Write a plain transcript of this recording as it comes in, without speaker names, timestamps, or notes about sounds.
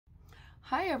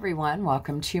Hi everyone,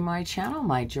 welcome to my channel,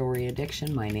 My Jewelry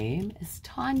Addiction. My name is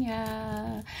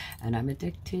Tanya and I'm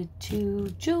addicted to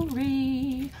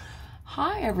jewelry.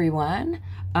 Hi everyone.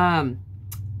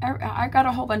 I got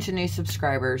a whole bunch of new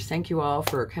subscribers. Thank you all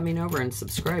for coming over and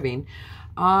subscribing.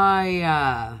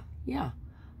 I'm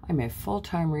a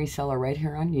full-time reseller right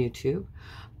here on YouTube.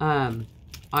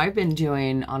 I've been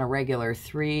doing on a regular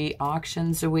 3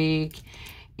 auctions a week.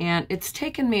 And it's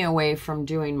taken me away from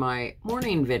doing my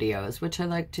morning videos, which I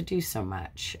like to do so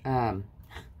much.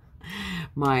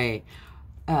 My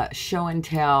show and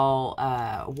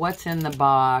tell, what's in the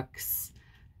box,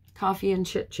 coffee and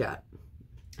chit chat.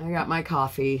 I got my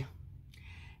coffee.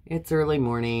 It's early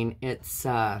morning. It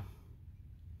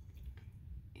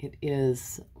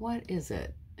is, what is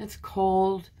it? It's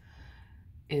cold.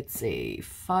 It's a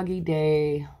foggy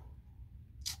day.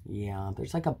 Yeah,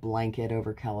 there's like a blanket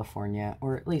over California,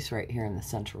 or at least right here in the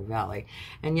Central Valley.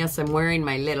 And yes, I'm wearing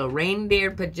my little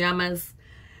reindeer pajamas.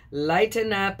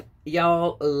 Lighten up,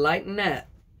 y'all, lighten up.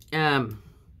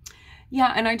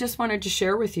 Yeah, and I just wanted to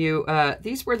share with you,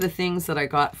 these were the things that I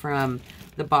got from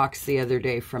the box the other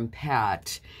day from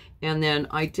Pat. And then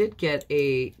I did get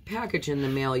a package in the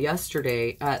mail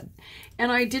yesterday,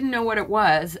 and I didn't know what it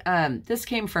was. This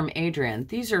came from Adrian.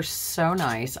 These are so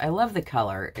nice. I love the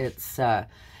color.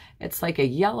 It's like a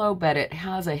yellow, but it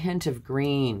has a hint of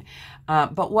green.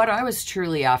 But what I was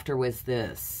truly after was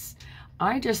this.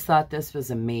 I just thought this was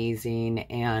amazing,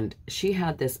 and she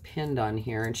had this pinned on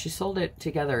here, and she sold it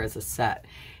together as a set,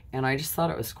 and I just thought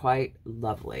it was quite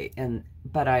lovely.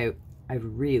 But I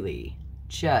really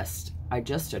just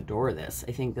adore this.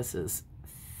 I think this is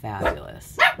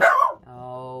fabulous.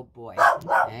 Oh boy,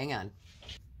 hang on.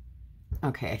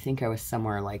 Okay, I think I was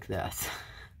somewhere like this.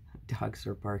 Dogs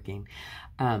were barking.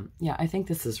 Yeah, I think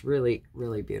this is really,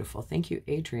 really beautiful. Thank you,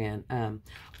 Adrian.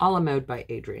 A la mode by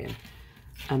Adrian.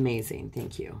 Amazing,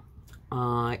 thank you.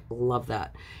 I love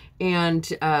that. And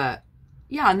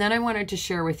yeah, and then I wanted to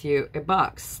share with you a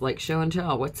box, like show and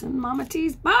tell. What's in Mama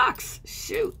T's box?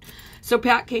 Shoot. So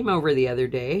Pat came over the other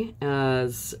day,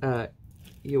 as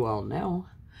you all know,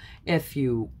 if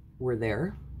you were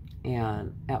there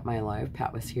and at my live.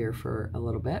 Pat was here for a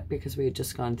little bit because we had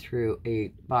just gone through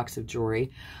a box of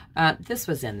jewelry. This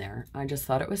was in there. I just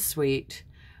thought it was sweet.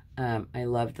 I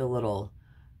love the little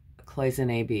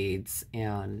cloisonne beads,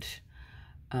 and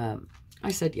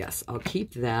I said, yes, I'll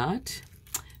keep that.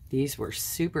 These were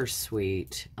super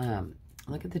sweet.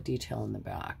 Look at the detail in the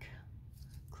back.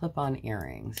 Clip-on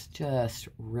earrings, just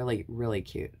really, really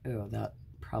cute. Oh, that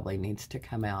probably needs to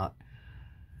come out.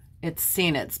 It's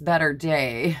seen its better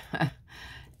day.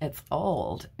 It's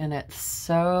old, and it's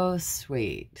so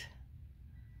sweet.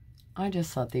 I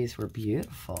just thought these were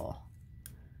beautiful.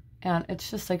 And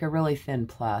it's just like a really thin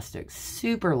plastic,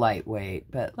 super lightweight,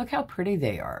 but look how pretty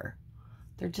they are.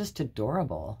 They're just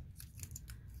adorable.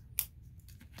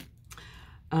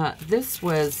 This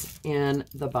was in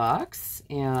the box,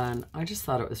 and I just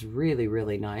thought it was really,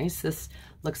 really nice. This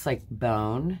looks like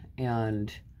bone,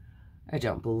 and I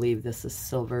don't believe this is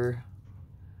silver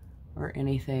or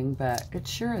anything, but it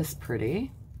sure is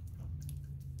pretty.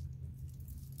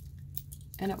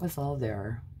 And it was all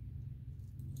there.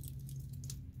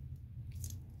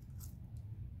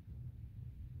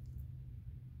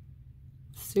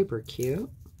 Super cute.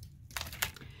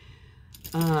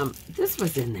 This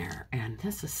was in there, and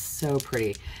this is so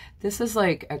pretty. This is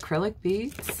like acrylic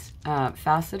beads,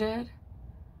 faceted.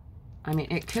 I mean,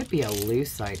 it could be a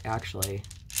lucite, actually.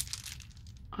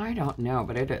 I don't know,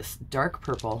 but it is dark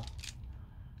purple,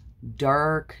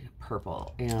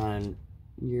 and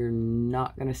you're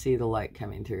not going to see the light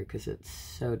coming through because it's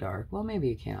so dark. Well, maybe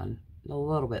you can. A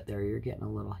little bit there. You're getting a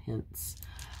little hints.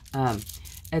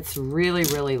 It's really,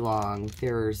 really long.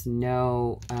 There's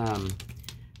no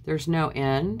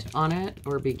end on it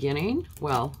or beginning.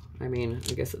 Well, I mean,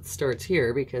 I guess it starts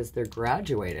here because they're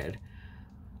graduated.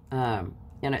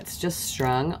 And it's just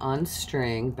strung on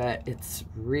string, but it's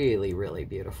really, really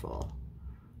beautiful.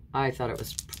 I thought it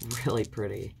was really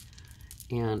pretty.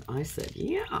 And I said,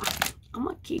 yeah, I'm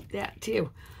gonna keep that too.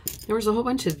 There was a whole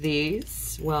bunch of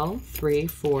these. Well, 3,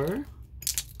 4.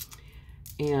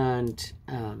 And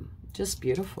just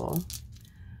beautiful.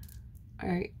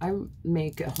 I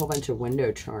make a whole bunch of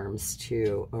window charms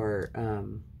too, or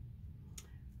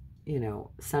you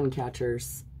know, sun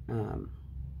catchers,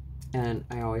 and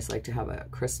I always like to have a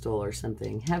crystal or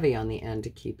something heavy on the end to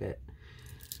keep it.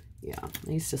 Yeah,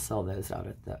 I used to sell those out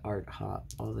at the Art Hop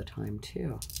all the time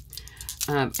too.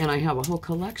 And I have a whole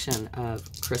collection of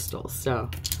crystals,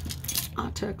 so I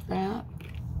took that.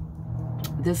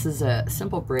 This is a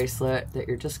simple bracelet that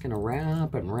you're just going to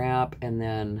wrap and wrap, and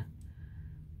then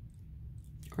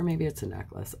Or maybe it's a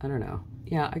necklace. I don't know.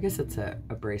 Yeah, I guess it's a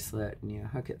bracelet, and you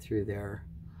hook it through there.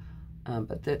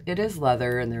 But it is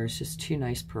leather, and there's just 2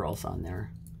 nice pearls on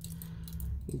there.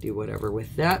 You do whatever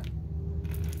with that.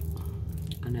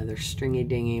 Another stringy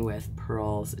dingy with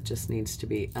pearls. It just needs to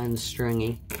be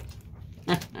unstringy.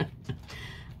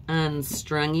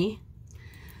 Unstrungy.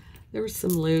 There was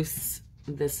some loose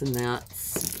this and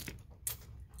that's.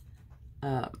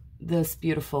 This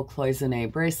beautiful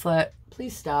cloisonne bracelet.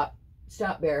 Please stop.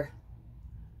 Stop, Bear.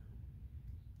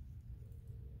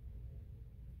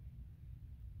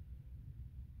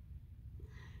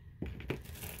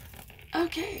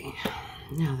 Okay,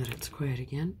 now that it's quiet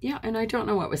again. Yeah, and I don't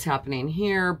know what was happening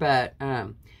here, but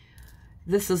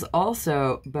this is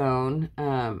also bone.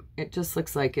 It just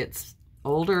looks like it's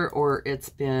older, or it's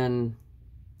been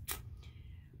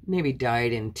maybe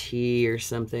dyed in tea or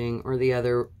something, or the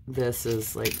other, this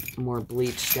is like more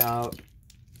bleached out,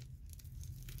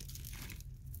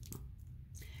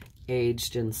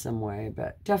 aged in some way,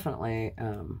 but definitely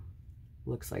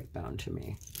looks like bone to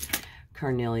me.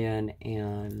 Carnelian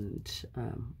and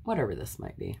whatever this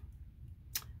might be.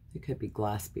 It could be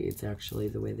glass beads, actually,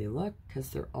 the way they look, because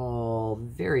they're all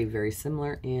very, very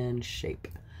similar in shape.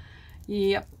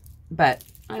 Yep, but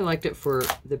I liked it for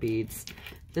the beads.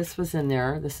 This was in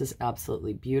there. This is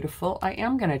absolutely beautiful. I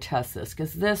am going to test this,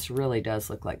 because this really does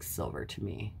look like silver to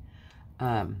me.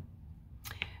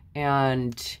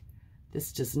 And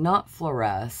this does not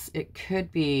fluoresce. It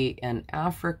could be an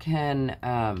African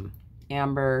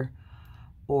amber,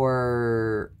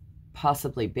 or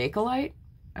possibly Bakelite.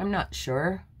 I'm not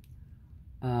sure.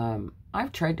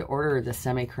 I've tried to order the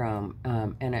semi-chrome,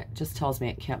 and it just tells me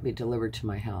it can't be delivered to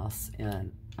my house,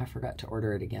 and I forgot to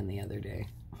order it again the other day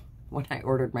when I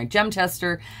ordered my gem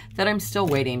tester that I'm still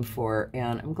waiting for,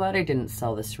 and I'm glad I didn't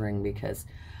sell this ring, because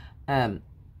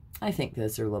I think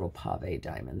those are little pave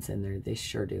diamonds in there. They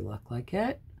sure do look like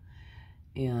it.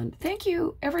 And thank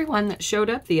you, everyone that showed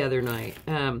up the other night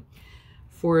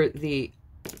for the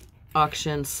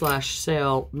auction /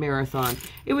 sale marathon.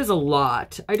 It was a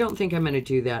lot. I don't think I'm going to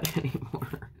do that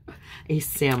anymore. A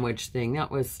sandwich thing.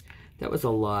 That was a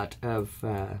lot of,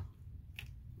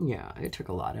 yeah, it took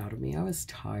a lot out of me. I was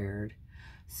tired.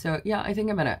 So yeah, I think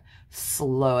I'm going to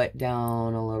slow it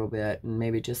down a little bit and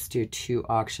maybe just do 2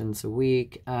 auctions a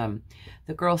week.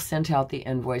 The girls sent out the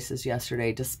invoices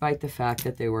yesterday, despite the fact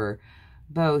that they were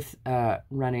both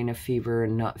running a fever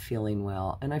and not feeling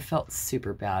well, and I felt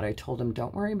super bad. I told them,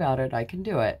 don't worry about it, I can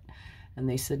do it. And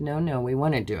they said, no, we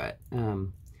want to do it.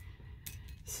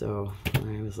 So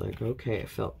I was like, okay. I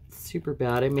felt super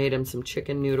bad. I made them some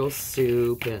chicken noodle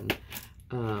soup, and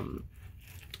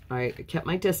I kept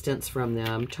my distance from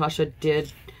them. Tasha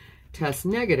did test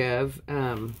negative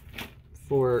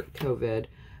for COVID,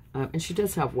 and she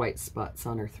does have white spots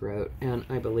on her throat, and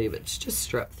I believe it's just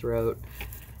strep throat.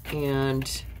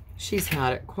 And she's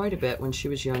had it quite a bit when she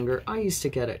was younger. I used to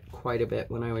get it quite a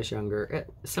bit when I was younger,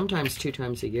 sometimes 2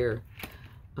 times a year.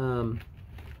 I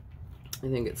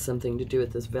think it's something to do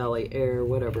with this valley air,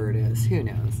 whatever it is, who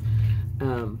knows.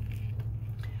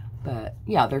 But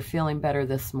yeah, they're feeling better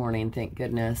this morning, thank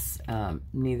goodness.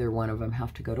 Neither one of them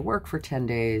have to go to work for 10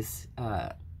 days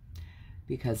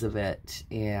because of it,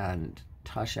 and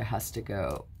Tasha has to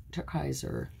go to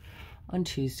Kaiser on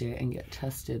Tuesday and get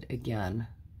tested again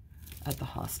at the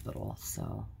hospital.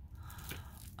 So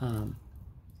and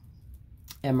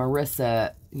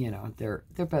Marissa, you know,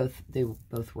 they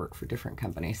both work for different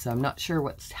companies, so I'm not sure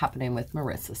what's happening with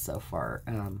Marissa so far,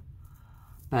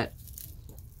 but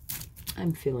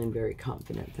I'm feeling very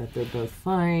confident that they're both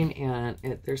fine, and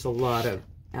there's a lot of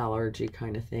allergy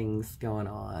kind of things going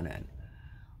on. And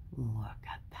look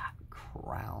at that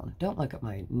crown. Don't look at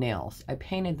my nails. I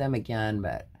painted them again,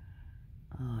 but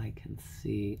I can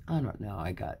see, I don't know,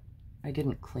 I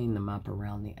didn't clean them up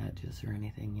around the edges or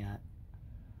anything yet.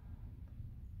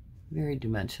 Very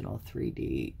dimensional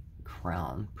 3D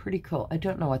crown. Pretty cool. I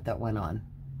don't know what that went on.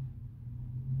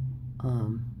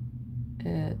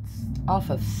 It's off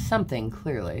of something,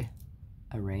 clearly.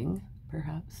 A ring,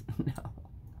 perhaps?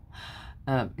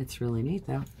 No. It's really neat,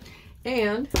 though.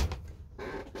 And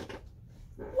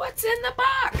what's in the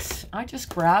box? I just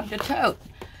grabbed a tote.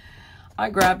 I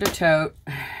grabbed a tote.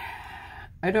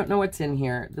 I don't know what's in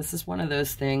here. This is one of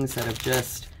those things that have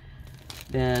just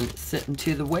been sitting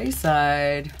to the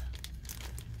wayside,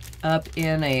 up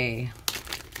on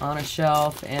a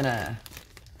shelf in a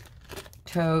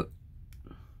tote.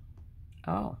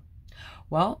 Oh,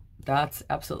 well, that's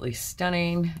absolutely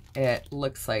stunning. It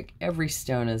looks like every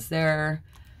stone is there.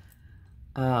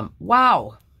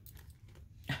 Wow.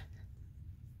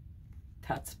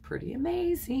 That's pretty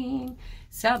amazing.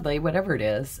 Sadly, whatever it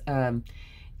is,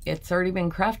 it's already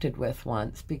been crafted with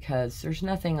once because there's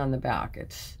nothing on the back.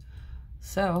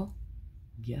 So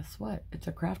guess what? It's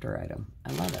a crafter item.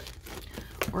 I love it.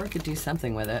 Or I could do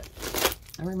something with it.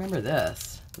 I remember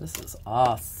this. This is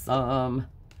awesome.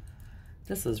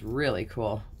 This is really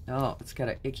cool. Oh, it's got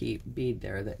an icky bead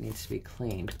there that needs to be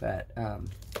cleaned, but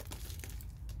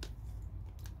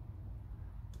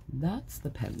that's the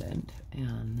pendant,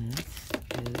 and this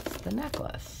is the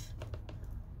necklace.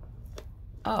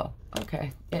 Oh,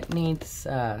 okay. It needs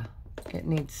an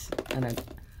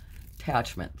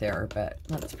attachment there, but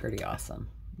that's pretty awesome.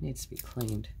 It needs to be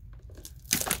cleaned.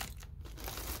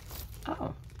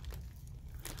 Oh.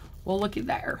 Well, looky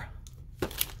there.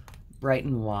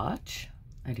 Brighton watch.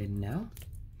 I didn't know.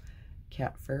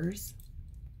 Cat furs.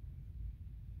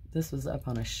 This was up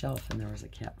on a shelf and there was a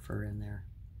cat fur in there.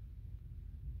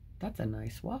 That's a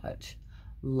nice watch.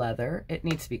 Leather. It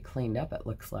needs to be cleaned up, it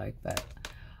looks like, but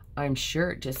I'm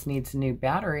sure it just needs a new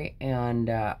battery. And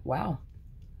wow,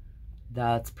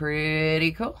 that's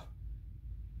pretty cool.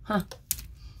 Huh.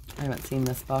 I haven't seen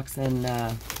this box in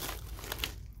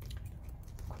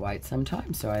quite some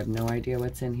time, so I have no idea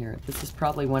what's in here. This is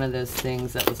probably one of those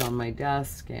things that was on my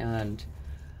desk and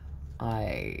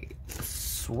I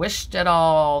swished it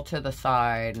all to the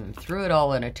side and threw it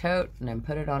all in a tote and then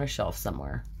put it on a shelf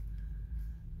somewhere.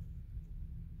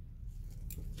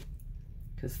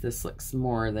 Because this looks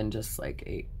more than just like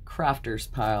a crafter's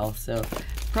pile, so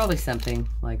probably something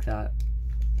like that.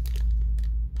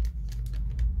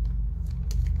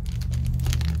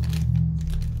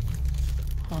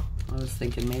 Huh, I was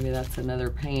thinking maybe that's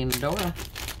another Pandora,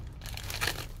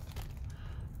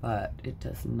 but it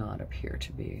does not appear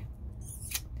to be.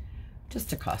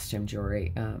 Just a costume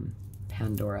jewelry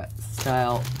Pandora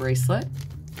style bracelet.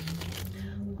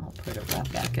 I'll put it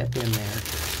right back up in there.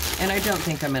 And I don't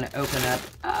think I'm going to open up.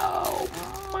 Oh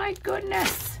my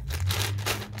goodness.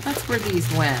 That's where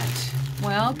these went.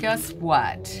 Well, guess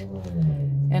what?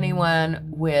 Anyone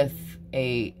with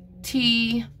a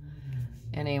T,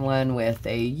 anyone with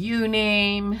a U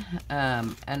name,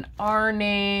 an R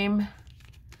name,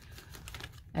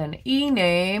 an E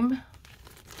name,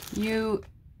 you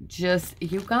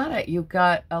got it. You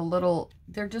got a little,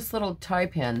 they're just little tie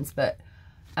pins, but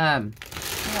I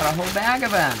got a whole bag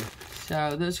of them.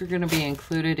 So those are going to be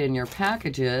included in your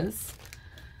packages.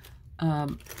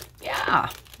 Yeah,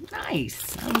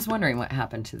 nice. I was wondering what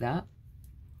happened to that.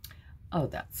 Oh,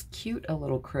 that's cute. A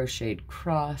little crocheted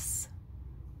cross.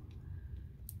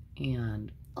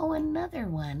 And, oh, another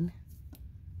one.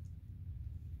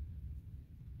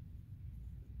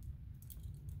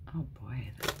 Oh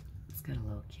boy, it's got a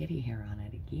little kitty hair on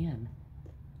it again.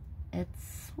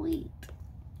 It's sweet.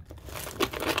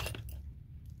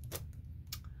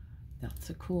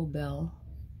 That's a cool bell.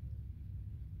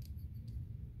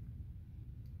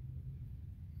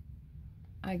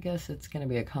 I guess it's going to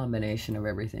be a combination of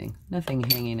everything. Nothing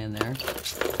hanging in there.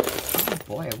 Oh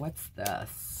boy, what's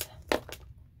this?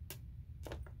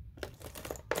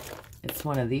 It's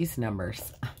one of these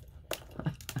numbers.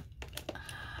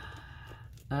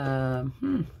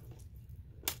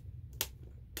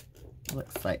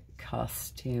 Looks like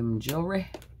costume jewelry.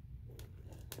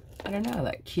 I don't know,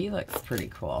 that key looks pretty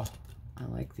cool. I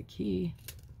like the key.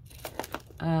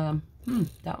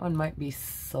 That one might be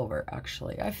silver,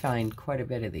 actually. I find quite a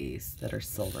bit of these that are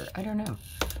silver. I don't know.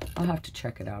 I'll have to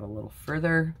check it out a little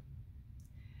further.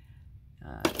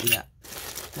 Yeah,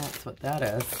 that's what that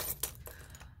is.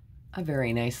 A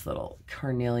very nice little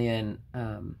carnelian.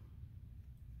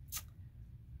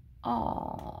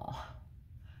 Oh,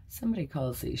 somebody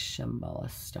calls these Shambhala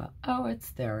stuff. Oh,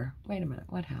 it's there. Wait a minute.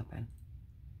 What happened?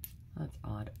 That's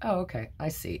odd. Oh, okay. I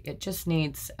see. It just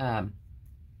needs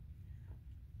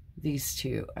these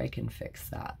two. I can fix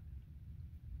that.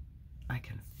 I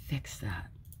can fix that.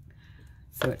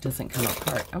 So it doesn't come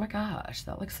apart. Oh my gosh.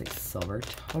 That looks like silver.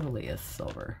 Totally is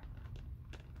silver.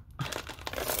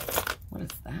 What is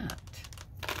that?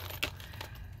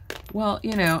 Well,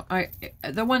 you know,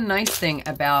 the one nice thing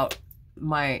about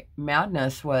my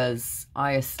madness was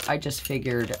I just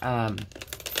figured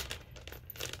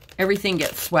everything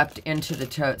gets swept into the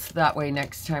tote, so that way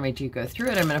next time I do go through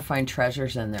it, I'm going to find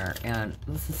treasures in there. And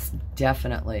this is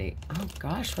definitely, oh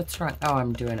gosh, what's wrong? Oh,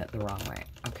 I'm doing it the wrong way.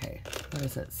 Okay, what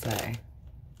does it say?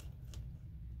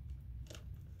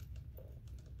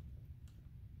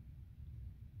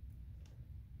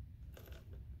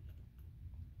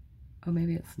 Oh,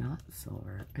 maybe it's not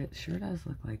silver. It sure does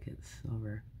look like it's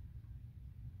silver.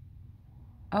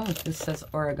 Oh, this says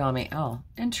Origami L.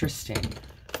 Interesting.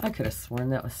 I could have sworn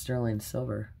that was sterling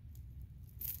silver.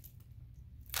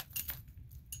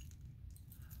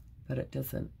 But it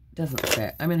doesn't Doesn't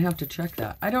say. I'm going to have to check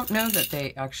that. I don't know that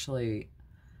they actually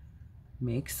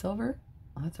make silver.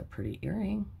 Oh, that's a pretty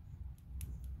earring.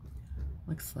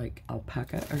 Looks like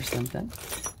alpaca or something.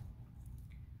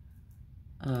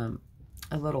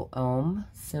 A little ohm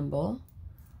symbol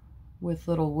with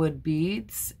little wood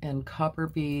beads and copper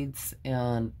beads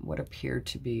and what appear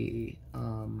to be,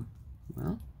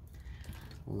 well,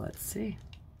 let's see.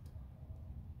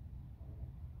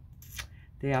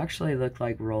 They actually look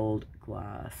like rolled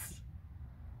glass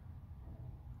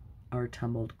or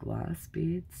tumbled glass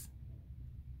beads.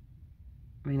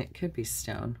 I mean, it could be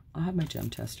stone. I'll have my gem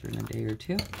tester in a day or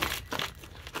two.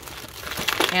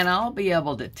 And I'll be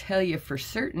able to tell you for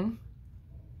certain.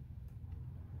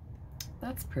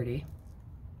 That's pretty.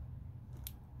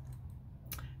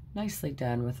 Nicely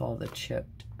done with all the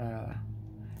chipped.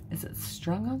 Is it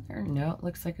strung on there? No, it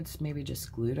looks like it's maybe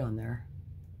just glued on there.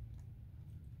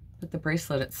 But the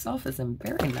bracelet itself is in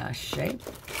very nice shape.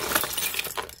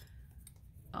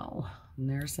 Oh, and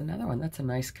there's another one. That's a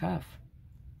nice cuff.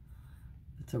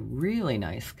 It's a really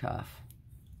nice cuff.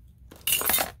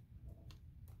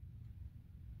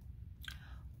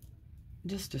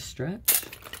 Just a stretch.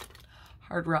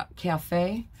 Hard Rock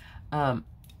Cafe. And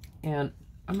I'm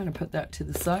going to put that to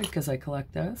the side because I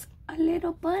collect those. A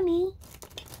little bunny.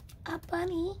 A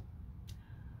bunny.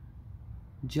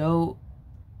 Joe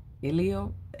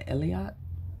Elliott,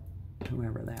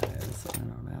 whoever that is, I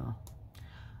don't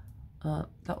know.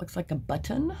 That looks like a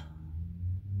button.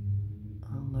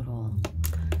 A little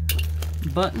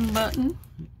button.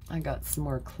 I got some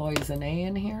more cloisonne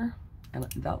in here. And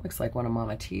that looks like one of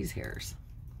Mama T's hairs.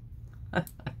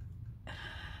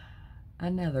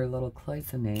 Another little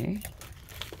cloisonne.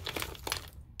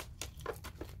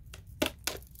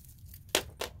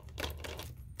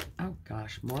 Oh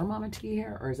gosh, more Mama T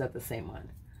hair? Or is that the same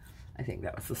one? I think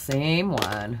that was the same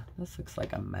one. This looks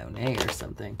like a Monet or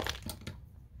something.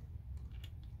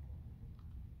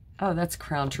 Oh, that's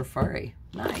Crown Trifari.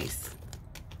 Nice.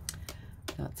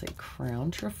 That's a Crown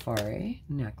Trifari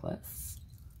necklace.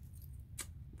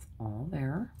 It's all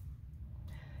there.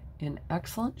 In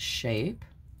excellent shape.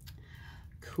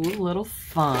 Cool little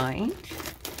find.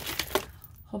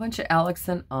 Whole bunch of Alex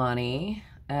and Ani.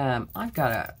 I've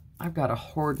got to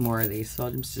hoard more of these, so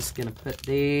I'm just gonna put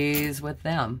these with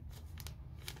them.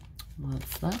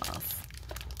 What's this?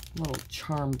 Little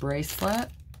charm bracelet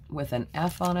with an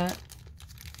F on it.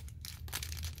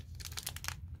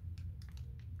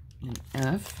 An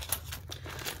F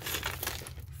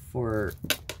for,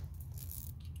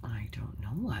 I don't know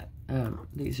what.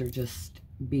 These are just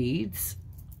beads.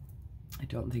 I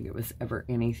don't think it was ever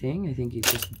anything. I think you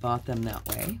just bought them that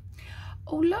way.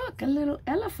 Oh, look, a little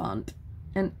elephant.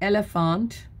 An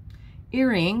elephant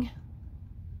earring.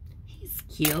 He's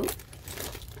cute.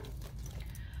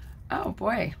 Oh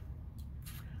boy.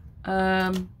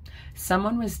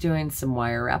 Someone was doing some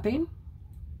wire wrapping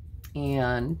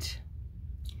and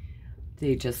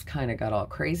they just kind of got all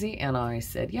crazy, and I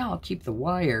said, yeah, I'll keep the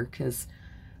wire, because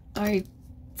I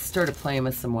started playing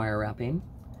with some wire wrapping,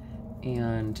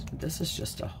 and this is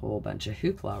just a whole bunch of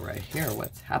hoopla right here.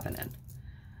 What's happening?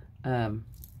 Well,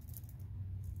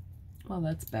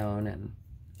 that's bone, and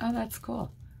oh, that's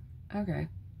cool. Okay,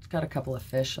 it's got a couple of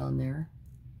fish on there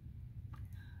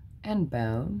and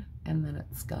bone, and then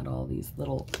it's got all these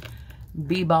little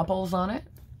bebopples on it.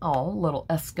 Oh, little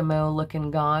Eskimo looking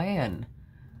guy, and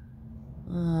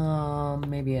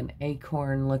maybe an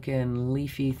acorn looking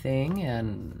leafy thing,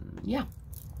 and yeah,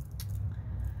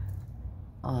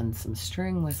 on some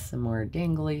string with some more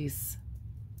danglies.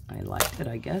 I liked it,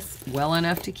 I guess, well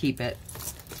enough to keep it,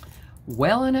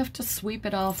 well enough to sweep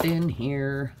it off in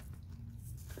here,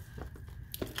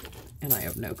 and I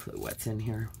have no clue what's in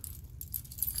here.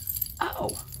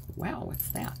 Oh wow, what's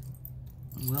that?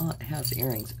 Well, it has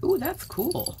earrings. Ooh, that's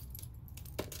cool.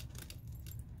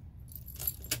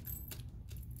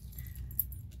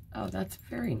 Oh, that's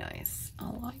very nice. I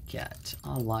like it.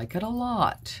 I like it a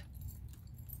lot.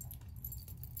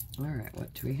 All right,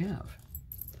 what do we have?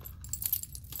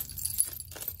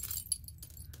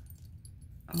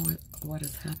 Oh, what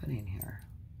is happening here?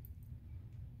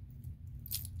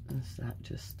 Is that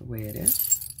just the way it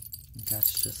is?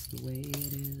 That's just the way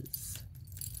it is.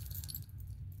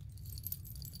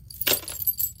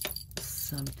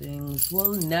 Some things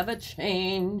will never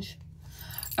change.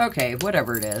 Okay,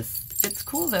 whatever it is. It's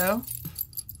cool though.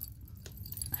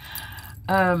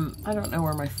 I don't know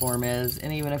where my form is,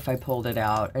 and even if I pulled it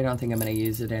out, I don't think I'm going to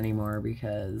use it anymore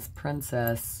because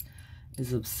Princess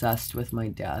is obsessed with my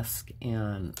desk,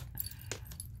 and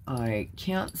I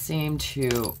can't seem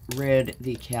to rid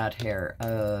the cat hair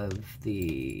on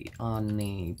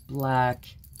the black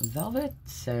velvet,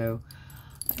 so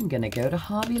I'm going to go to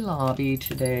Hobby Lobby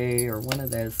today or one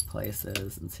of those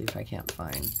places and see if I can't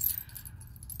find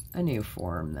a new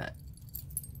form that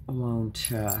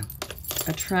won't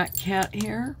attract cat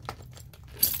hair.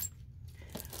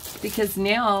 Because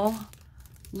now,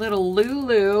 little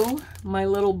Lulu, my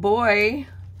little boy,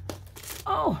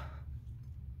 oh,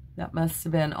 that must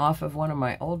have been off of one of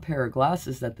my old pair of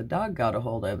glasses that the dog got a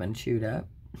hold of and chewed up.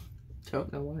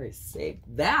 Don't know where I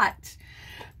saved that.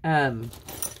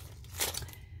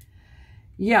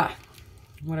 Yeah,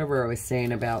 whatever I was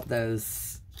saying about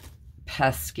those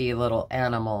pesky little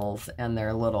animals and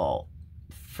their little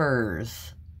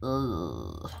furs.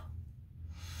 Ugh.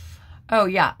 Oh,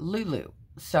 yeah, Lulu.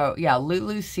 So, yeah,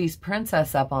 Lulu sees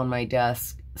Princess up on my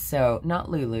desk. So,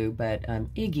 not Lulu, but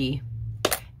Iggy.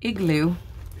 Igloo.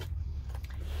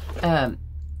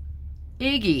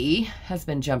 Iggy has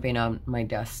been jumping on my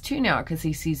desk too now because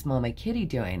he sees Mama Kitty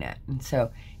doing it. And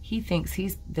so he thinks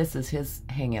this is his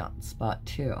hangout spot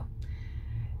too.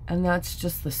 And that's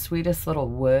just the sweetest little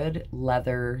wood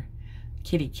leather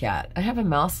kitty cat. I have a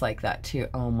mouse like that too.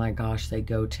 Oh my gosh, they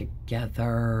go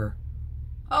together.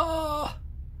 Oh,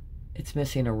 it's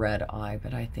missing a red eye,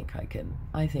 but I think I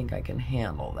can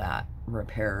handle that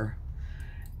repair.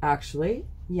 Actually,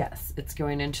 yes, it's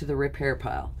going into the repair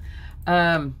pile.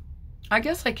 I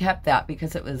guess I kept that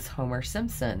because it was Homer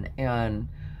Simpson, and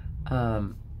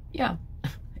yeah,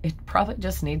 it probably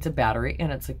just needs a battery,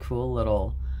 and it's a cool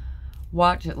little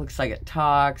watch. It looks like it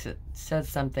talks. It says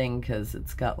something because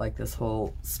it's got like this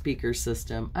whole speaker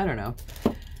system. I don't know.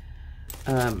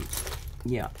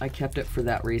 Yeah, I kept it for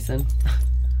that reason.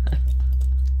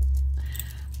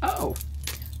 Oh,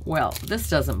 well, this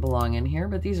doesn't belong in here,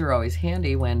 but these are always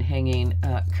handy when hanging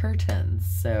curtains.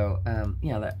 So,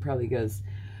 yeah, that probably goes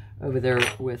over there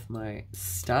with my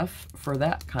stuff for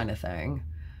that kind of thing.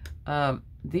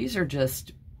 These are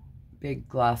just big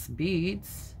glass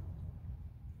beads.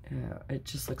 It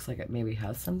just looks like it maybe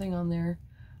has something on there.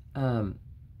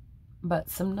 But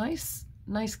some nice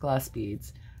glass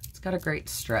beads. It's got a great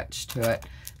stretch to it.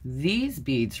 These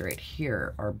beads right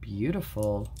here are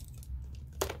beautiful.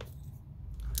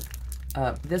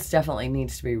 This definitely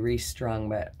needs to be restrung,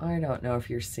 but I don't know if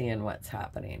you're seeing what's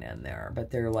happening in there,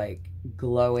 but they're like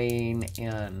glowing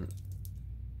and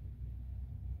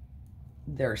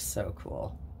they're so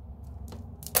cool.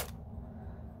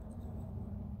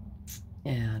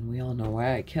 And we all know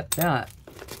why I kept that.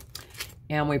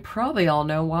 And we probably all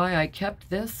know why I kept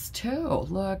this too.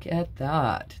 Look at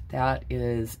that. That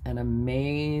is an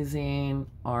amazing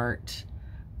art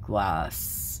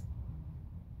glass,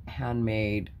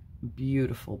 handmade,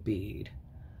 beautiful bead.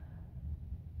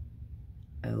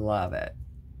 I love it.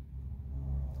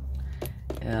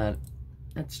 And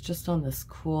it's just on this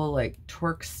cool like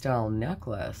torque style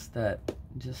necklace that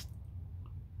just,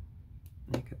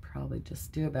 you could probably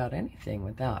just do about anything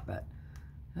with that, but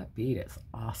that bead is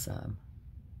awesome.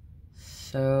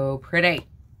 So pretty.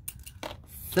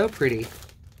 So pretty.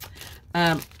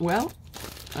 Well,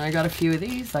 I got a few of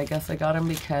these. I guess I got them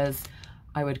because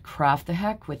I would craft the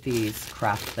heck with these.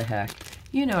 Craft the heck.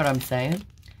 You know what I'm saying.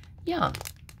 Yeah.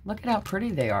 Look at how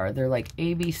pretty they are. They're like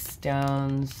AB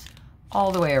stones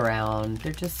all the way around.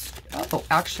 They're just, oh,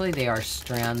 actually they are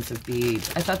strands of beads.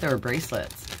 I thought they were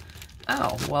bracelets.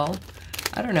 Oh, well,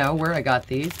 I don't know where I got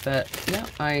these, but yeah,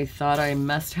 I thought I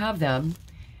must have them.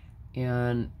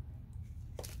 And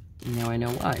now I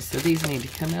know why. So these need to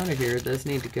come out of here. Those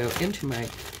need to go into my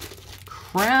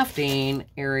crafting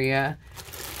area.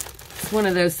 It's one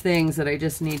of those things that I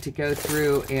just need to go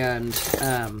through and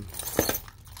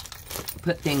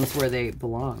put things where they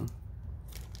belong.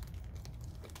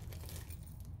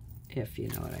 If you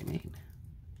know what I mean.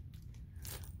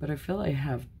 But I feel I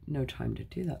have no time to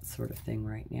do that sort of thing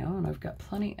right now, and I've got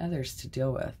plenty others to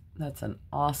deal with. That's an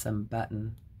awesome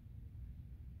button.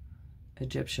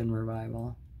 Egyptian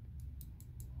Revival.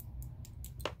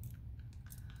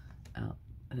 Oh,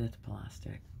 that's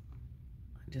plastic.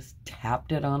 I just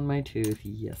tapped it on my tooth.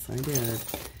 Yes, I did.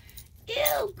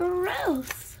 Ew,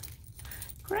 gross.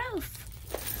 Gross.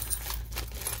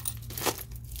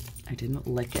 I didn't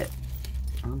lick it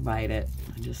or bite it.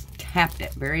 I just tapped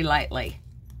it very lightly.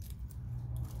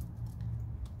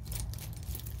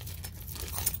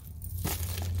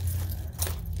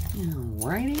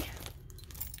 Alrighty.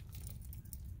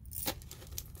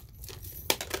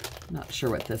 Not sure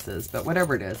what this is, but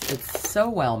whatever it is, it's so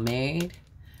well made.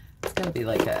 It's gotta be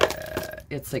like a,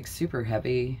 it's like super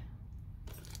heavy.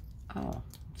 Oh,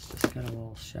 it's just got a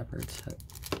little shepherd's hook.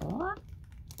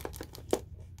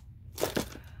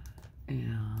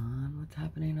 And what's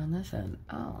happening on this end?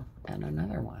 Oh, and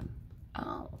another one.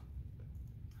 Oh.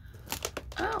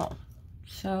 Oh.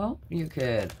 So you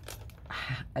could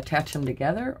attach them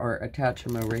together or attach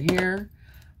them over here.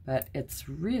 But it's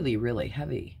really, really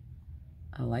heavy.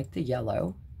 I like the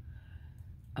yellow.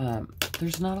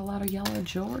 There's not a lot of yellow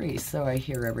jewelry, so I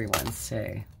hear everyone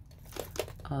say.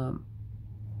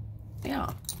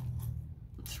 Yeah,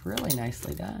 it's really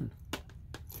nicely done.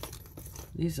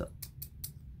 These are,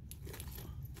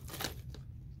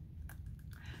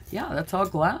 yeah, that's all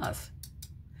glass.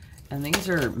 And these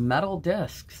are metal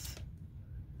discs.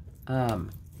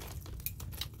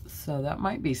 So that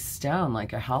might be stone,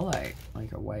 like a halite,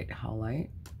 like a white halite.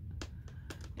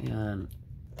 And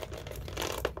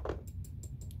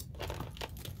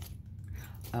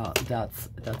oh, that's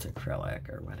acrylic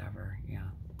or whatever, yeah.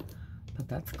 But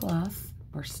that's glass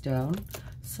or stone.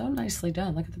 So nicely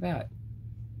done. Look at the back.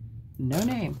 No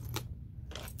name.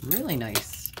 Really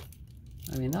nice.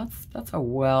 I mean, that's a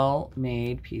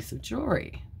well-made piece of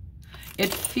jewelry.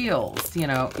 It feels, you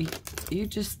know, you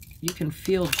can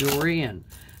feel jewelry and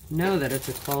know that it's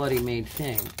a quality made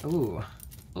thing. Ooh.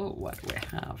 Oh, what do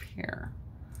we have here?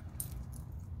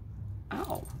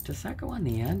 Oh, does that go on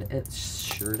the end? It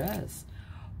sure does.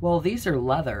 Well, these are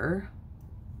leather.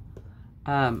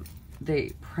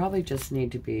 They probably just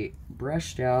need to be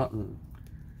brushed out and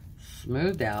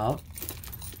smoothed out.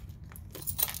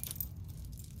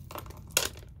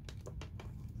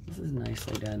 This is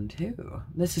nicely done too.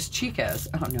 This is Chica's.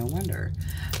 Oh, no wonder.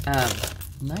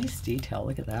 Nice detail.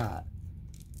 Look at that.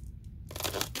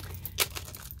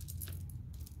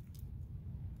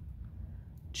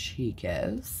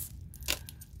 Chica's.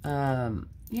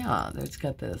 Yeah, it's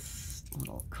got this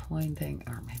little coin thing,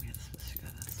 or maybe it's supposed to go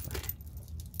this way.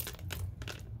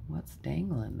 What's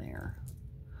dangling there?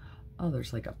 Oh,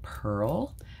 there's like a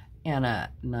pearl and a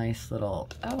nice little,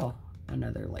 oh,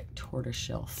 another like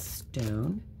tortoiseshell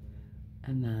stone.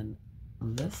 And then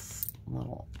this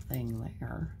little thing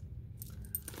there.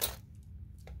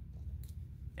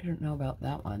 I don't know about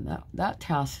that one. That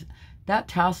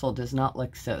tassel does not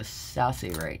look so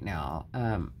sassy right now.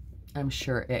 I'm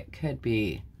sure it could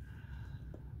be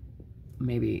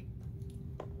maybe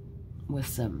with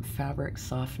some fabric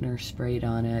softener sprayed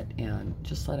on it and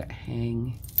just let it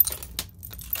hang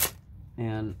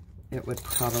and it would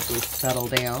probably settle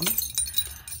down.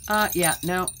 Yeah,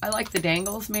 no, I like the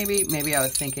dangles maybe. Maybe I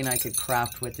was thinking I could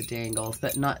craft with the dangles,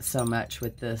 but not so much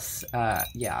with this.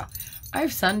 Yeah,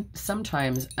 I've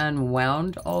sometimes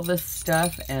unwound all this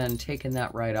stuff and taken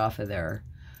that right off of there.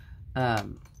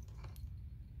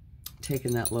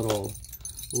 Taking that little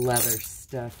leather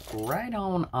stuff right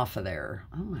on off of there.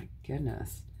 Oh my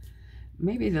goodness.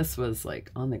 Maybe this was like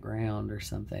on the ground or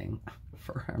something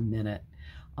for a minute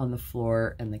on the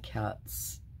floor and the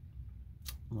cat's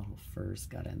little furs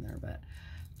got in there, but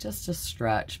just a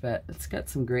stretch. But it's got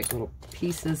some great little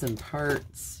pieces and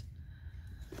parts.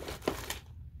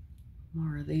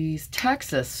 More of these.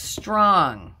 Texas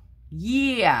Strong.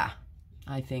 Yeah.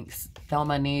 I think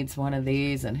Thelma needs one of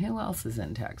these. And who else is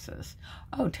in Texas?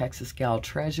 Oh, Texas Gal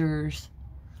Treasures.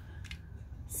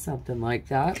 Something like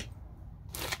that.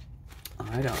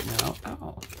 I don't know.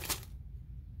 Oh.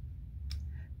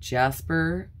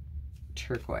 Jasper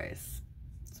Turquoise.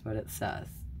 That's what it says.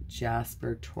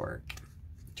 Jasper Turk.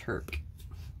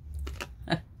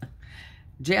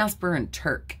 Jasper and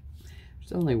Turk.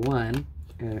 There's only one.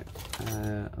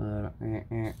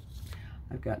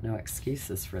 I've got no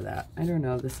excuses for that. I don't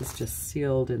know. This is just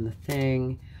sealed in the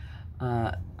thing.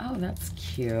 Oh, that's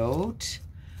cute.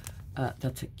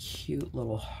 That's a cute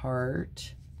little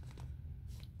heart.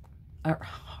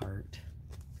 Heart.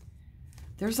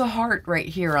 There's a heart right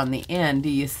here on the end. Do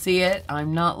you see it?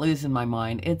 I'm not losing my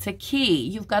mind. It's a key.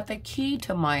 You've got the key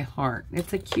to my heart.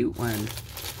 It's a cute one.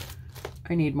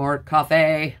 I need more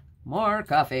coffee. More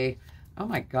coffee. Oh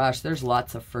my gosh, there's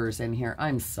lots of furs in here.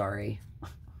 I'm sorry.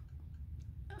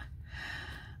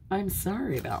 I'm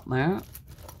sorry about that.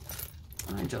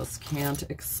 I just can't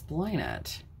explain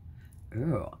it.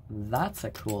 Ooh, that's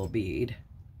a cool bead.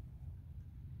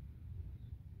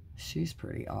 She's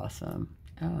pretty awesome.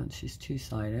 Oh, and she's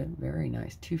two-sided. Very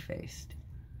nice. Two-faced.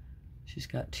 She's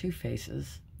got two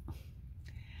faces.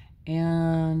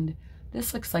 And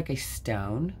this looks like a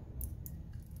stone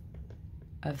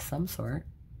of some sort.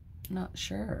 Not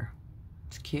sure.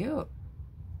 It's cute.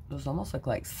 Those almost look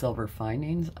like silver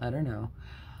findings. I don't know.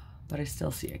 But I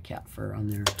still see a cat fur on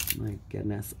there. My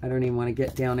goodness. I don't even want to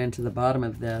get down into the bottom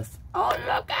of this. Oh,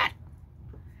 look at.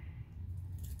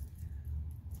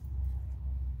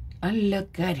 Oh,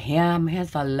 look at him.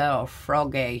 He's a little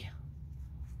froggy.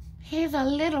 He's a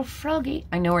little froggy.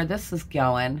 I know where this is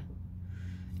going.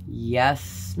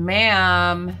 Yes,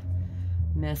 ma'am.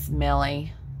 Miss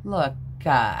Millie. Look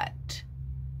at.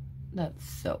 That's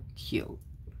so cute.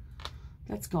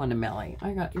 That's going to Melly.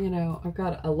 I got, you know, I've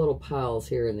got a little piles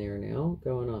here and there now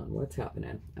going on. What's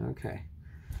happening? Okay.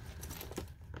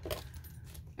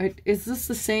 Is this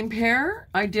the same pair?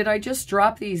 Did I just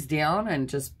drop these down and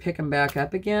just pick them back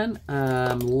up again?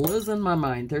 I'm losing my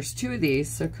mind. There's 2 of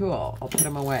these, so cool. I'll put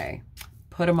them away.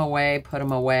 Put them away, put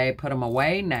them away, put them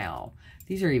away now.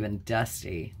 These are even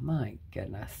dusty. My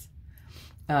goodness.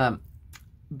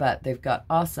 But they've got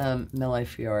awesome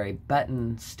Millefiori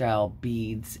button style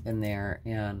beads in there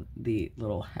and the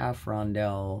little half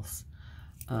rondelles.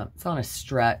 It's on a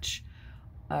stretch.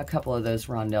 A couple of those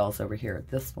rondelles over here.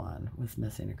 This one was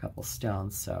missing a couple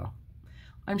stones, so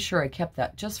I'm sure I kept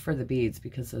that just for the beads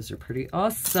because those are pretty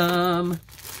awesome.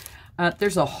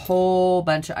 There's a whole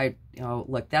bunch of,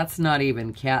 look, that's not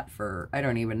even cat fur. I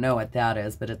don't even know what that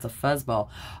is, but it's a fuzzball.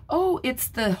 Oh, it's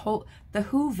the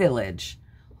Who Village.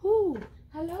 Who?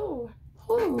 Hello.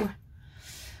 Who?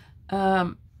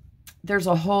 There's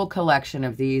a whole collection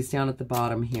of these down at the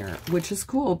bottom here, which is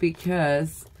cool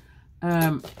because,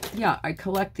 yeah, I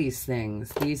collect these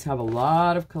things. These have a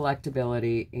lot of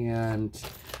collectability, and,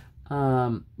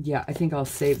 yeah, I think I'll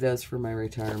save those for my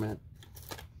retirement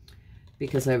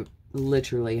because I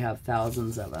literally have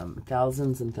thousands of them,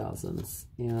 thousands and thousands,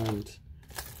 and,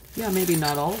 yeah, maybe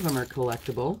not all of them are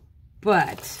collectible,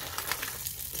 but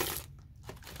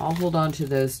I'll hold on to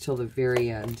those till the very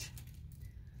end,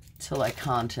 till I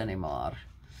can't anymore.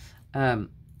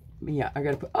 Yeah, I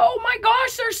gotta put, oh my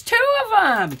gosh, there's 2 of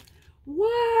them!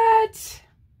 What?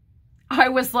 I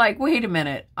was like, wait a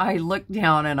minute. I looked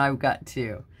down and I've got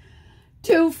 2.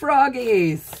 2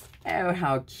 froggies. Oh,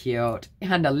 how cute.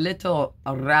 And a little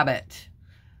rabbit.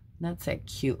 That's a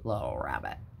cute little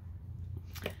rabbit.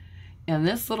 And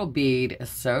this little bead is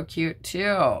so cute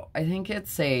too. I think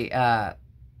it's a,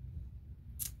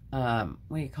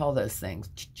 what do you call those things?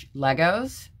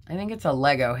 Legos? I think it's a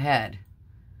Lego head.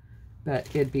 But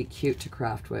it'd be cute to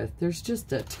craft with. There's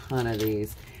just a ton of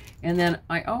these. And then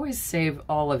I always save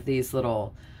all of these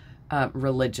little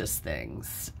religious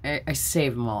things. I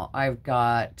save them all. I've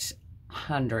got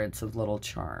hundreds of little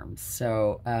charms.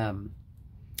 So,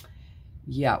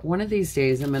 yeah, one of these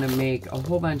days I'm going to make a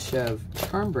whole bunch of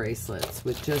charm bracelets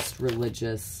with just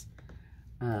religious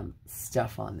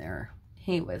stuff on there.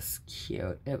 He was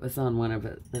cute. It was on one of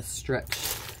the stretch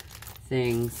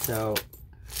things, so...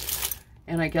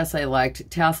 And I guess I liked,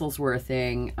 tassels were a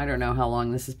thing. I don't know how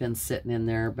long this has been sitting in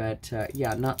there, but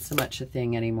yeah, not so much a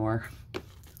thing anymore.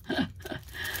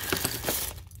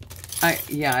 I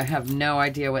have no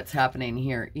idea what's happening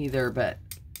here either, but,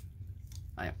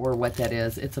 or what that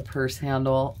is. It's a purse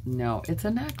handle. No, it's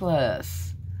a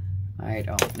necklace. I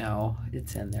don't know.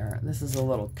 It's in there. This is a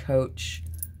little Coach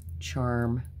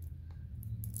charm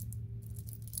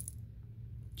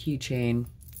keychain.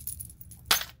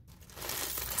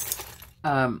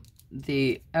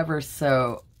 The ever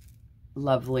so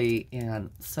lovely and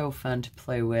so fun to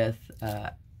play with,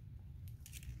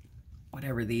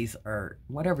 whatever these are,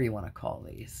 whatever you want to call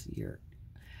these,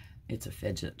 it's a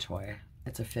fidget toy.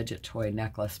 It's a fidget toy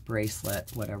necklace,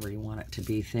 bracelet, whatever you want it to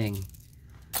be thing.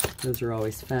 Those are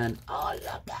always fun. Oh,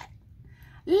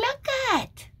 look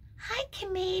at, hi,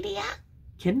 Canadia.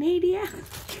 Canadia?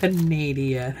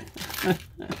 Canadia.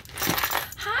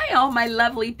 Hi, all my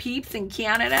lovely peeps in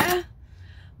Canada.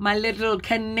 My little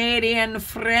Canadian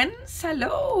friends,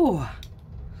 hello.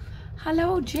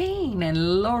 Hello, Jane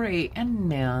and Lori and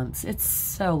Nance. It's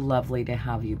so lovely to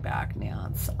have you back,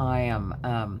 Nance.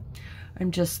 I'm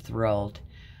just thrilled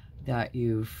that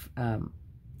you're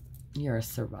a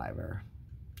survivor,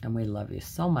 and we love you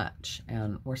so much,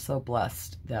 and we're so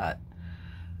blessed that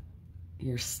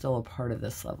you're still a part of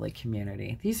this lovely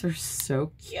community. These are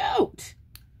so cute.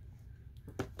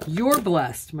 You're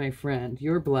blessed, my friend.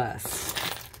 You're blessed.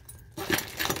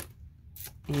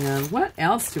 And what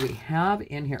else do we have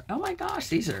in here? Oh my gosh,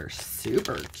 these are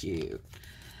super cute.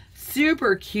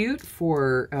 Super cute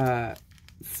for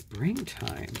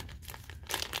springtime.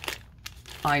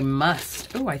 I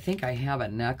think I have a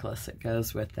necklace that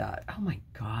goes with that. Oh my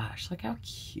gosh, look how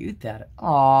cute that is.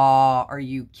 Aw, are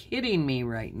you kidding me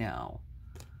right now?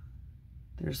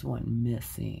 There's one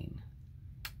missing.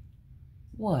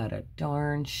 What a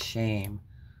darn shame.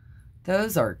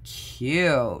 Those are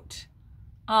cute.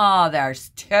 Oh, there's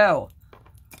 2.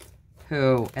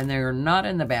 And they're not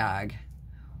in the bag.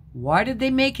 Why did they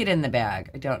make it in the bag?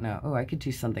 I don't know. Oh, I could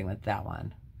do something with that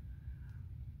one.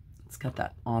 It's got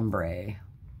that ombre.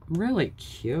 Really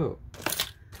cute.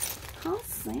 How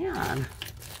sad.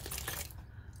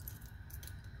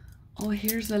 Oh,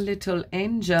 here's a little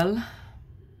angel.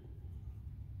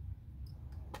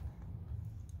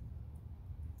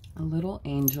 A little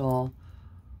angel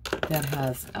that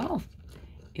has, oh,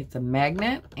 It's a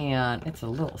magnet, and it's a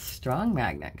little strong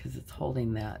magnet because it's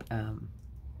holding that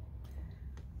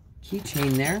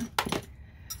keychain there.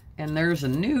 And there's a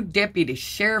new deputy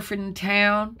sheriff in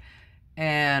town,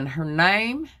 and her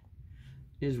name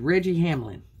is Reggie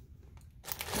Hamlin.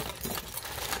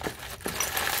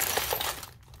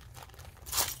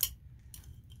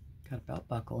 Got a belt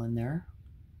buckle in there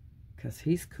because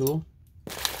he's cool.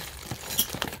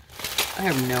 I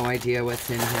have no idea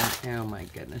what's in here. Oh my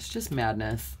goodness, just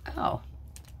madness. Oh,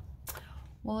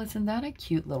 well, isn't that a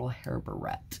cute little hair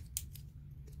barrette?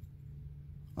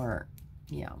 Or,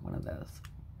 yeah, one of those.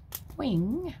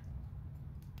 Wing.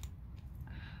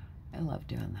 I love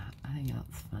doing that. I think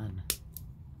that's fun.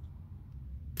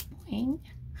 Wing.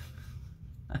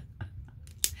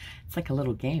 It's like a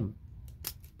little game.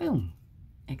 Boom.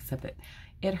 Except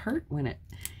it hurt when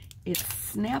it's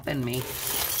snapping me.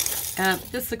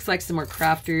 This looks like some more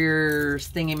crafters,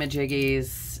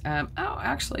 thingy-majiggies. Oh,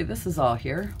 actually, this is all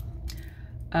here.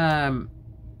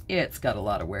 It's got a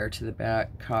lot of wear to the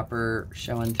back, copper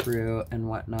showing through and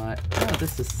whatnot. Oh,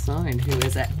 this is signed. Who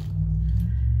is it?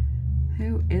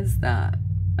 Who is that?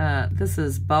 This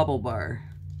is Bobble Bar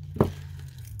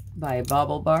by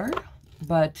Bobble Bar.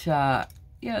 But, yeah,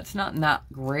 it's not in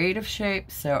that great of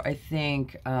shape, so I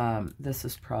think this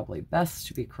is probably best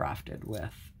to be crafted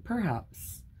with,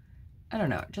 perhaps. I don't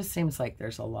know. It just seems like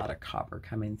there's a lot of copper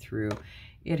coming through.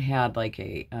 It had like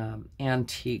a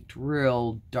antiqued,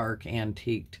 real dark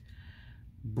antiqued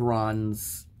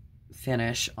bronze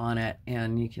finish on it.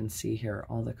 And you can see here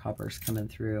all the copper's coming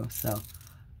through. So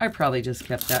I probably just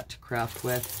kept that to craft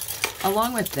with.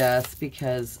 Along with this,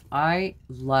 because I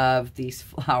love these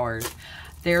flowers.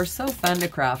 They're so fun to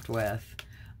craft with.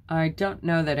 I don't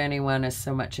know that anyone is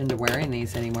so much into wearing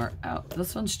these anymore. Oh,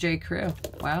 this one's J. Crew.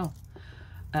 Wow.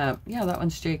 Yeah, that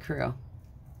one's J. Crew.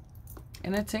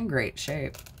 And it's in great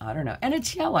shape. I don't know. And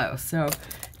it's yellow, so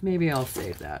maybe I'll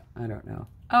save that. I don't know.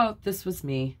 Oh, this was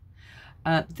me.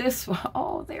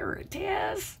 Oh, there it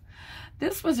is.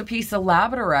 This was a piece of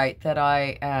labradorite that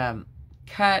I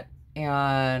cut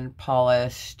and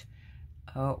polished.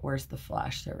 Oh, where's the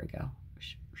flash? There we go.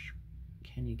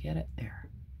 Can you get it? There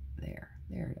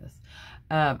it is.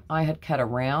 I had cut a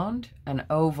round, an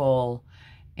oval,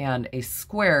 and a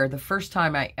square. The first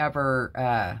time that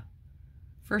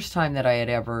I had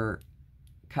ever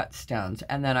cut stones.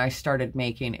 And then I started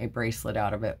making a bracelet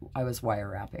out of it. I was wire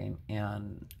wrapping,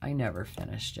 and I never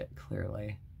finished it,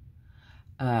 clearly.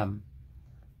 And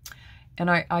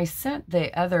I sent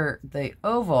the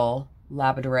oval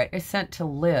labradorite, I sent to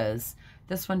Liz.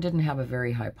 This one didn't have a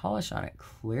very high polish on it.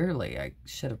 Clearly, I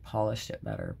should have polished it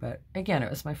better. But again, it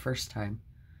was my first time.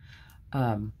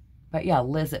 But yeah,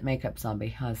 Liz at Makeup Zombie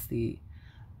has the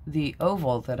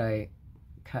oval that I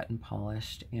cut and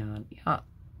polished. And yeah,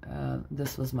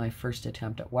 this was my first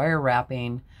attempt at wire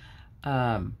wrapping.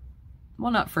 Well,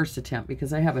 not first attempt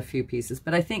because I have a few pieces,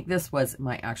 but I think this was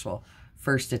my actual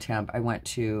first attempt. I went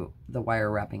to the wire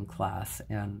wrapping class,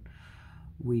 and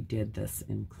we did this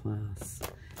in class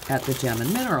at the Gem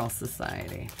and Mineral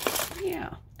Society.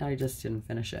 Yeah, I just didn't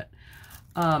finish it.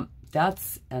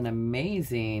 That's an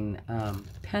amazing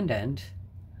pendant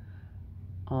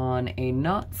on a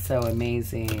not so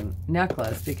amazing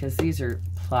necklace, because these are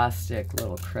plastic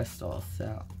little crystals.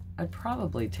 So I'd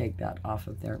probably take that off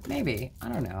of there. Maybe, I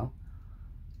don't know.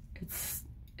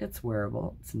 It's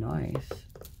wearable. It's nice.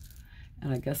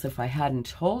 And I guess if I hadn't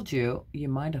told you, you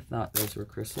might have thought those were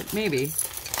crystals. Maybe.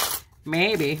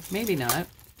 Maybe not.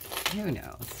 Who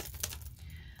knows?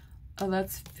 Oh,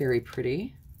 that's very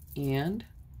pretty. And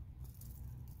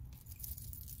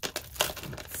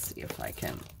let's see if I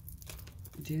can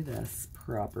do this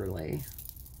properly.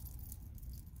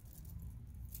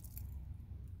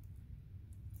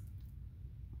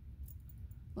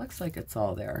 Looks like it's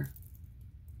all there.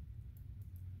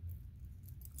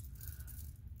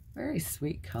 Very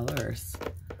sweet colors.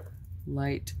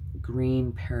 Light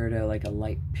green peridot, like a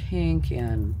light pink,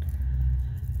 and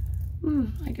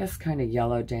I guess kind of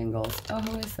yellow dangles. Oh,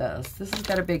 who is this? This has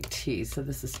got a big T, so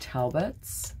this is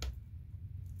Talbot's.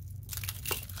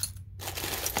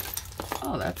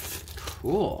 Oh, that's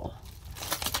cool.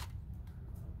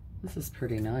 This is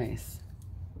pretty nice.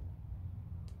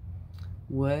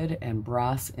 Wood and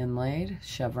brass inlaid,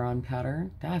 chevron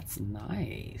pattern. That's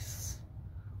nice.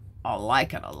 I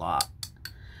like it a lot.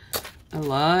 I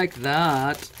like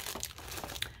that.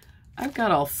 I've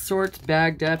got all sorts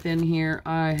bagged up in here.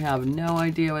 I have no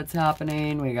idea what's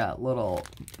happening. We got little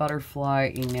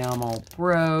butterfly enamel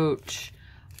brooch.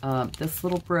 This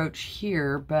little brooch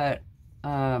here, but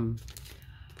I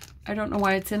don't know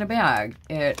why it's in a bag.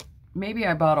 Maybe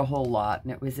I bought a whole lot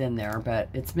and it was in there, but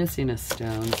it's missing a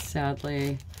stone,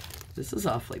 sadly. This is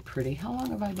awfully pretty. How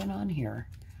long have I been on here?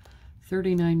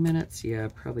 39 minutes. Yeah,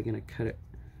 probably going to cut it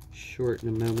short in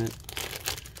a moment.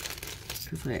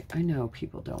 Because I know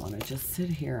people don't want to just sit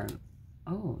here and...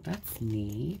 Oh, that's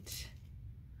neat.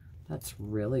 That's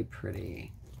really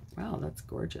pretty. Wow, that's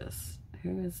gorgeous.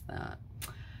 Who is that?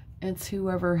 It's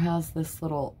whoever has this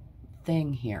little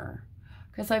thing here.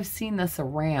 Because I've seen this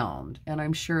around, and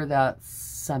I'm sure that's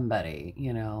somebody,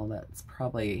 you know, that's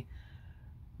probably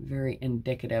very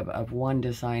indicative of one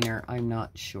designer. I'm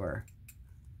not sure.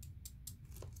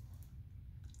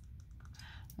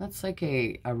 That's like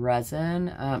a resin,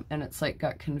 and it's like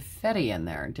got confetti in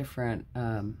there, different,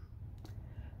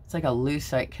 it's like a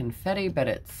lucite confetti, but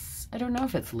it's, I don't know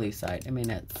if it's lucite. I mean,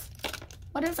 it's,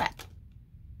 what is it?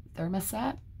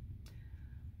 Thermoset?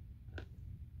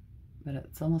 But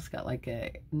it's almost got like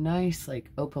a nice,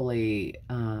 like opaly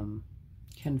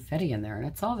confetti in there, and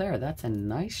it's all there. That's a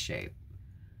nice shape.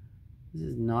 This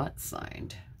is not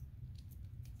signed.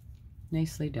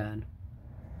 Nicely done.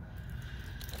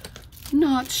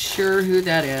 Not sure who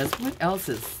that is. What else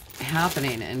is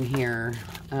happening in here?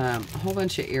 A whole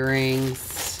bunch of earrings.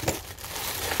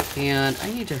 And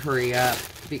I need to hurry up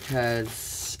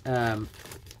because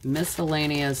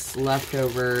miscellaneous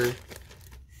leftover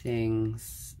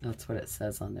things. That's what it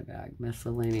says on the bag.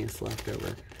 Miscellaneous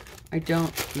leftover. I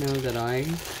don't know that I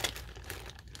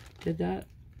did that.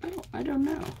 I don't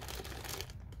know.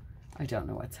 I don't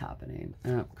know what's happening.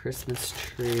 Christmas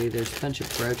tree. There's a bunch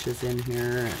of brooches in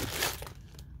here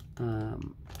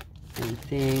and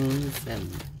things. And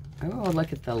oh,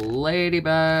 look at the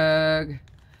ladybug.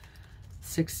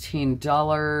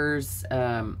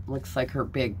 $16. Looks like her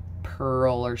big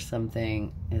pearl or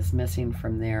something is missing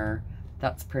from there.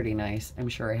 That's pretty nice. I'm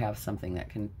sure I have something that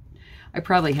can... I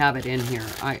probably have it in here.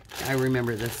 I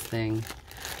remember this thing.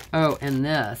 Oh, and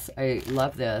this. I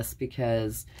love this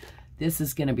because this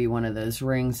is going to be one of those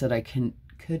rings that I could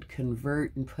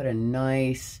convert and put a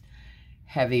nice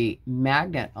heavy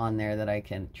magnet on there that I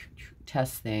can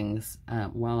test things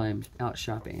while I'm out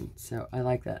shopping. So I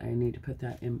like that. I need to put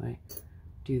that in my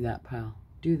do that pile.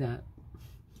 Do that.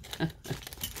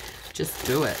 Just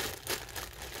do it.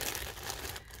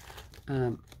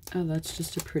 Oh, that's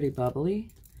just a pretty bubbly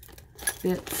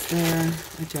bits there.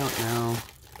 I don't know.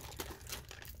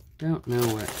 Don't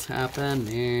know what's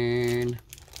happening.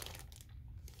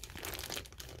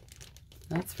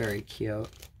 That's very cute.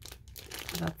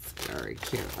 That's very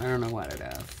cute. I don't know what it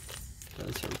is.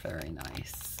 Those are very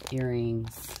nice.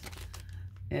 Earrings.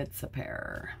 It's a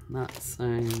pair. Not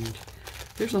signed.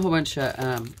 There's a whole bunch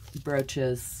of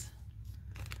brooches.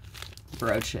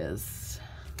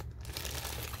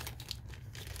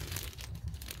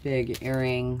 Big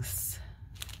earrings.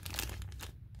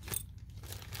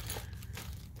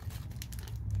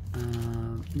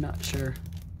 Not sure.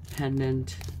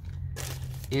 Pendant.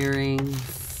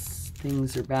 Earrings.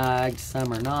 Things are bagged.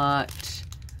 Some are not.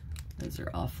 Those are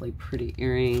awfully pretty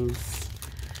earrings.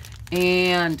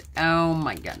 And, oh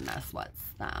my goodness, what's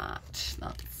that?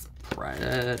 That's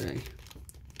pretty.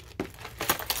 A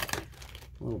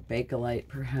little Bakelite,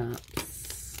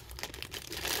 perhaps.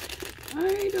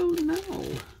 I don't know.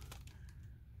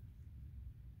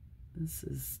 This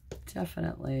is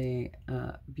definitely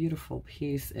a beautiful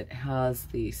piece. It has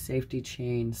the safety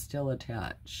chain still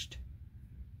attached.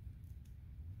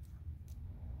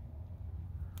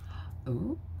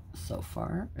 Oh, so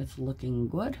far it's looking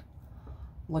good.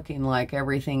 Looking like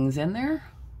everything's in there.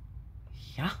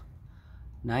 Yeah.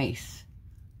 Nice.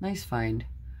 Nice find.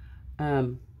 Yeah,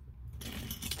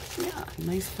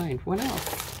 nice find. What else?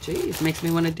 Jeez, makes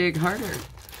me want to dig harder.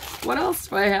 What else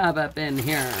do I have up in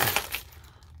here?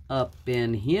 Up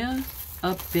in here.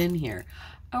 Up in here.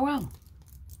 Oh, wow.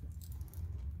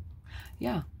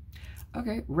 Yeah.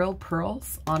 Okay, real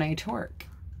pearls on a torque.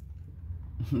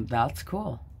 That's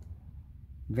cool.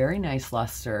 Very nice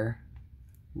luster.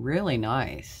 Really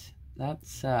nice.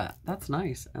 That's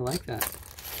nice. I like that.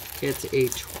 It's a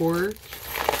torque.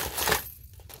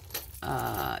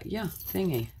 Yeah,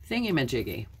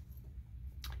 thingy-majiggy.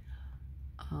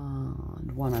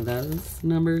 And one of those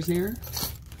numbers here.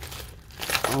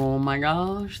 Oh my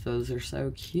gosh, those are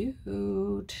so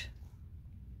cute.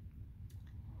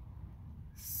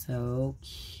 So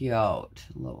cute.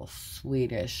 Little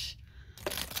Swedish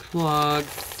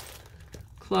clogs.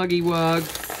 Cloggy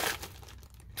wogs.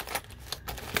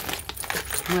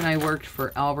 When I worked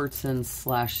for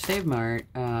Albertsons / Save Mart,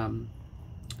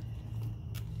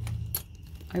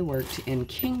 I worked in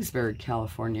Kingsburg,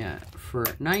 California for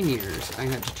 9 years. I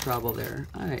had to travel there.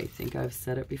 I think I've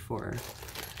said it before.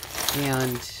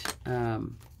 And,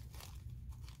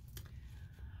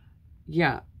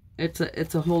 yeah,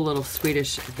 It's a whole little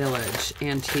Swedish village,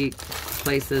 antique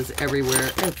places everywhere.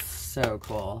 It's so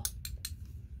cool.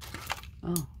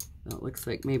 Oh, that looks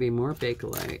like maybe more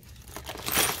Bakelite.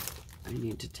 I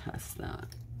need to test that.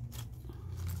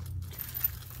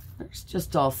 There's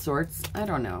just all sorts. I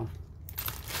don't know.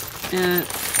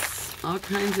 It's all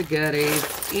kinds of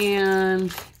goodies.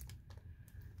 And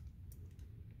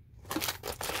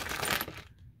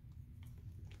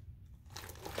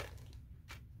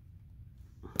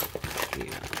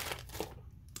yeah.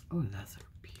 Oh, those are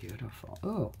beautiful.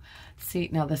 Oh, see,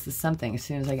 now this is something. As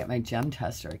soon as I get my gem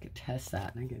tester, I could test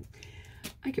that. And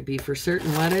I could be for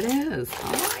certain what it is.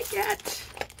 I like it.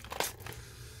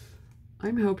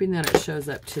 I'm hoping that it shows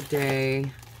up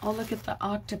today. Oh, look at the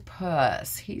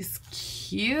octopus. He's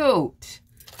cute.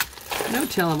 No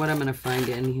telling what I'm going to find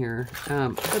in here.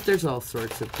 But there's all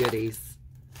sorts of goodies.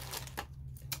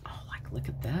 Oh, like, look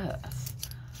at this.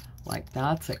 Like,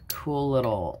 that's a cool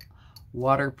little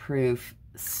waterproof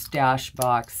stash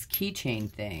box keychain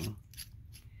thing.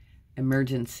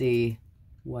 Emergency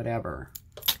whatever.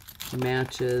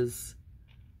 Matches.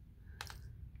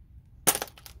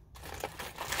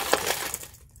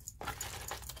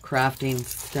 Crafting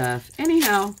stuff.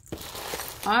 Anyhow,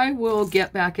 I will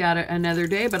get back at it another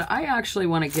day, but I actually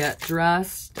want to get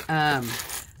dressed. I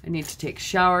need to take a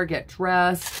shower, get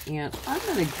dressed, and I'm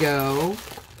going to go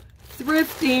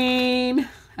thrifting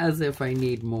as if I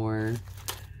need more.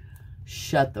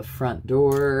 Shut the front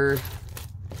door.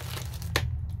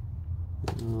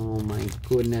 Oh my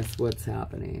goodness, what's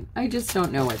happening? I just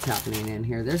don't know what's happening in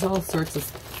here. There's all sorts of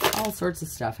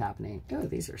stuff happening. Oh,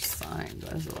 these are signed.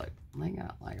 Those are like, they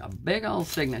got like a big old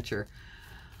signature.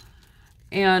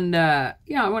 And yeah,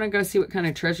 I want to go see what kind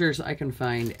of treasures I can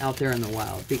find out there in the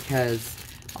wild, because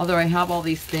although I have all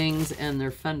these things and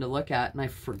they're fun to look at, and I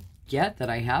forget that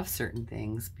I have certain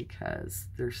things because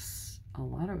there's a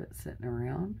lot of it sitting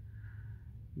around.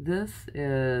 This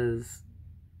is,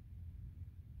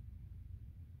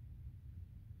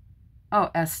 oh,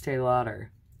 Estee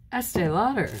Lauder. Estee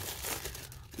Lauder.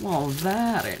 Well,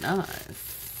 very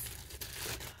nice.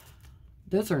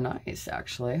 Those are nice,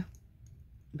 actually.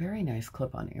 Very nice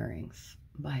clip-on earrings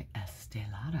by Estee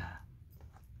Lauder.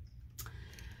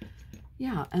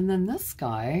 Yeah, and then this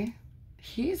guy,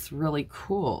 he's really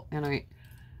cool. And it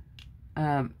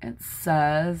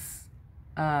says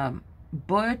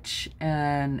Butch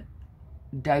and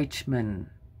Deichmann,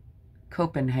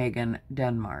 Copenhagen,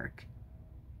 Denmark.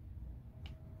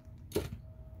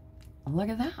 Look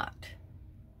at that.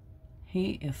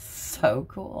 He is so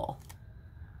cool.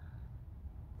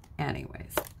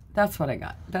 Anyways, that's what I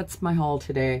got. That's my haul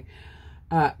today.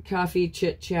 Coffee,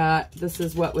 chit chat. This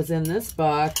is what was in this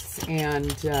box.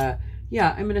 And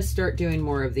yeah, I'm going to start doing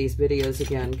more of these videos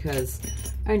again, because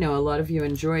I know a lot of you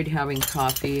enjoyed having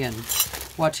coffee and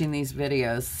watching these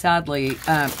videos. Sadly,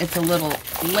 it's a little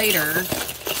later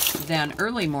than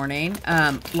early morning,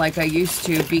 like I used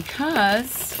to,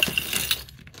 because,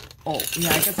 oh, yeah,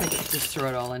 I guess I could just throw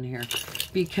it all in here.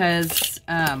 Because,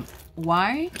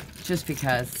 why? Just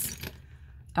because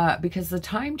the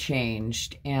time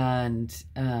changed, and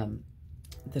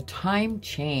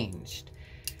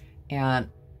and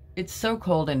it's so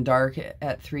cold and dark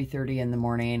at 3:30 in the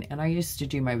morning, and I used to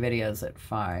do my videos at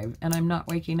 5, and I'm not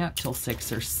waking up till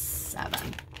 6 or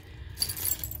 7.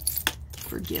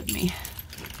 Forgive me.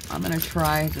 I'm gonna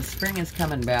try. The spring is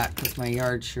coming back because my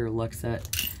yard sure looks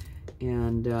it.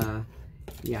 And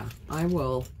yeah, I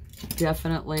will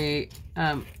definitely,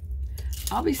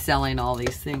 I'll be selling all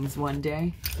these things one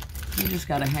day. You just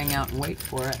gotta hang out and wait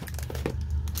for it.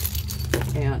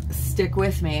 And stick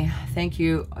with me. Thank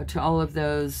you to all of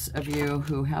those of you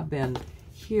who have been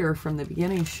here from the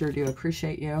beginning. Sure do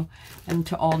appreciate you. And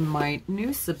to all my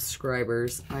new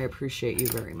subscribers, I appreciate you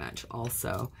very much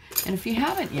also. And if you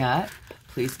haven't yet,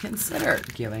 please consider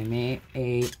giving me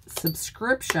a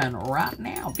subscription right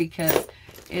now, because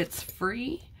it's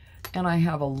free and I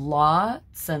have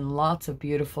lots and lots of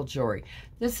beautiful jewelry.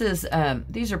 This is,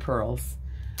 these are pearls.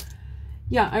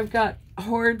 Yeah, I've got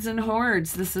hordes and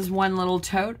hordes. This is one little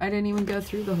tote. I didn't even go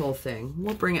through the whole thing.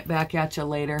 We'll bring it back at you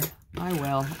later. I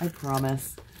will, I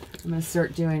promise. I'm going to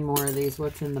start doing more of these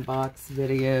what's in the box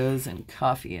videos and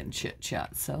coffee and chit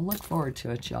chat. So look forward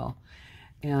to it, y'all.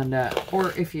 And,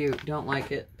 or if you don't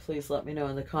like it, please let me know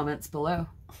in the comments below.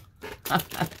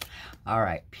 All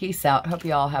right, peace out. Hope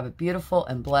you all have a beautiful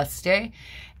and blessed day,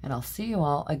 and I'll see you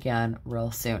all again real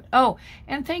soon. Oh,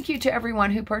 and thank you to everyone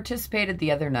who participated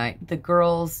the other night. The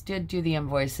girls did do the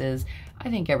invoices. I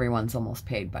think everyone's almost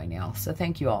paid by now, so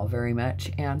thank you all very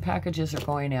much. And packages are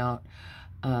going out,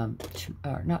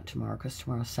 not tomorrow, because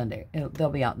tomorrow's Sunday. They'll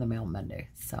be out in the mail Monday.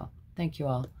 So thank you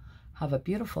all. Have a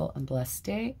beautiful and blessed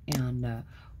day, and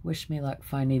wish me luck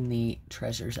finding the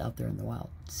treasures out there in the wild.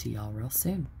 See y'all real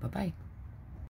soon. Bye-bye.